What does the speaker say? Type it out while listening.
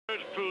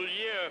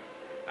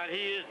and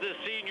he is the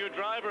senior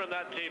driver in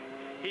that team.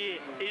 He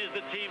is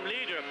the team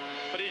leader,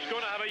 but he's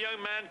going to have a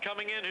young man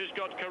coming in who's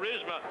got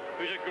charisma,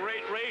 who's a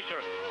great racer,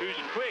 who's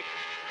quick,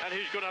 and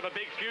who's going to have a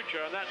big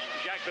future, and that's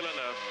Jacques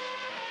Villeneuve.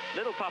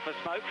 Little puff of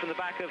smoke from the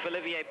back of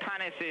Olivier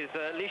Panis'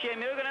 Ligier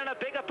Mugen, and a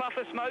bigger puff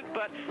of smoke,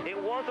 but it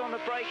was on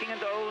the braking,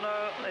 and oh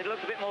no, it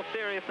looks a bit more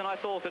serious than I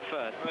thought at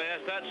first. Oh,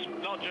 yes, that's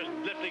not just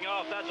lifting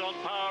off, that's on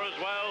power as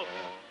well.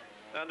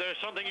 And there's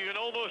something you can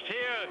almost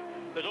hear.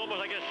 There's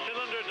almost like a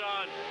cylinder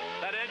down.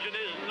 That engine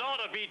is not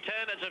a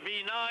V10, it's a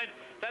V9.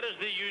 That is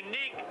the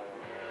unique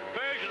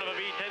version of a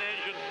V10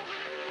 engine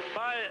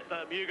by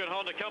the Mugen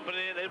Honda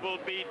company, and it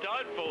will be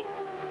doubtful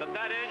that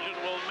that engine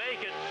will make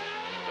it.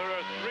 There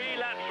are 3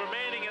 laps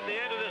remaining at the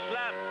end of this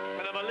lap,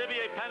 and if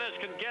Olivier Panis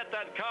can get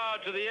that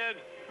car to the end,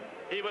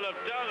 he will have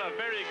done a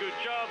very good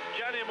job.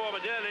 Gianni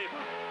Morbidelli,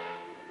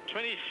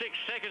 26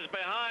 seconds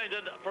behind,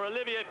 and for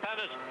Olivier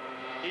Panis,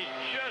 he's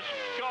just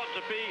got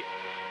to be,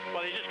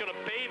 well, he's just got to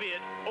baby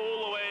it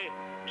all the way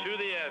to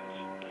the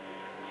end.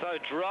 So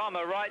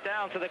drama right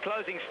down to the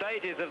closing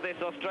stages of this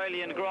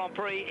Australian Grand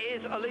Prix.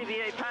 Is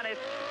Olivier Panis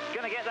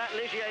going to get that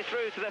Ligier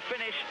through to the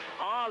finish?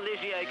 Are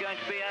Ligier going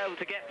to be able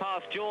to get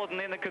past Jordan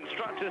in the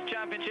Constructors'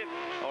 Championship,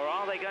 or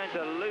are they going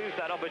to lose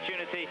that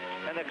opportunity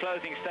in the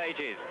closing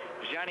stages?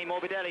 Gianni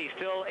Morbidelli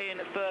still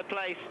in 3rd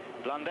place.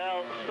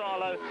 Blundell,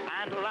 Sarlo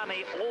and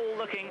Lamy all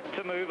looking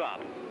to move up.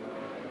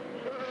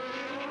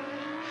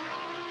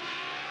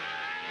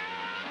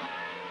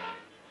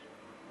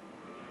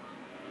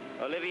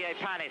 Olivier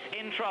Panis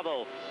in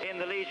trouble in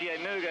the Ligier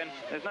Mugen.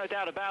 There's no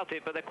doubt about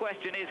it, but the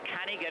question is,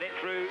 can he get it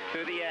through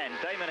to the end?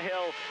 Damon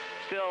Hill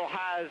still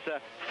has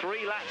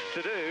 3 laps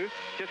to do,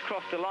 just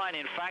crossed the line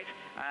in fact,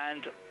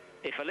 and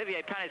if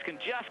Olivier Panis can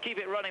just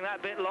keep it running that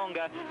bit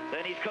longer,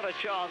 then he's got a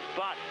chance,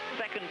 but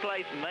 2nd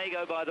place may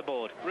go by the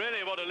board.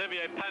 Really what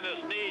Olivier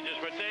Panis needs is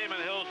for Damon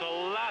Hill to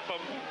lap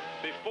him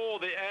before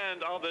the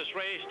end of this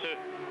race to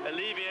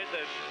alleviate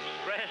the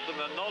stress and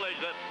the knowledge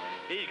that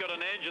he's got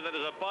an engine that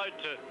is about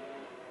to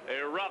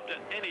erupt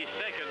at any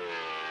second.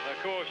 Of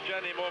course,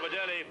 Gianni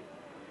Morbidelli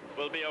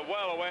will be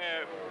well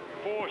aware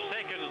 4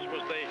 seconds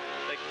was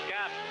the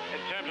gap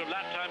in terms of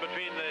lap time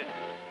between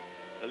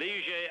the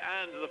Ligier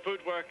and the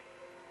footwork.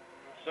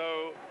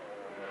 So,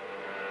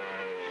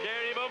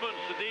 scary moments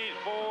indeed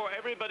for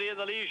everybody in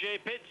the Ligier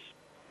pits.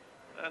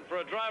 And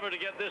for a driver to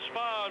get this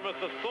far, and with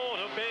the thought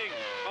of being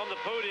on the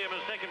podium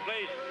in 2nd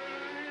place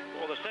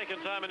for the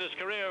 2nd time in his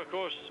career, of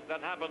course, that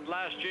happened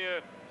last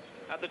year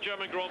at the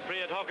German Grand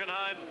Prix at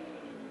Hockenheim,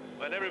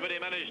 when everybody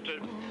managed to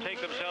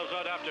take themselves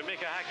out after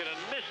Mika Häkkinen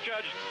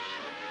misjudged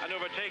an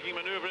overtaking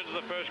maneuver into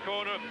the 1st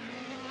corner.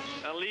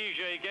 And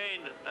Ligier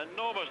gained an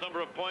enormous number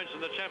of points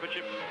in the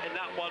championship in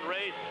that one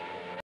race.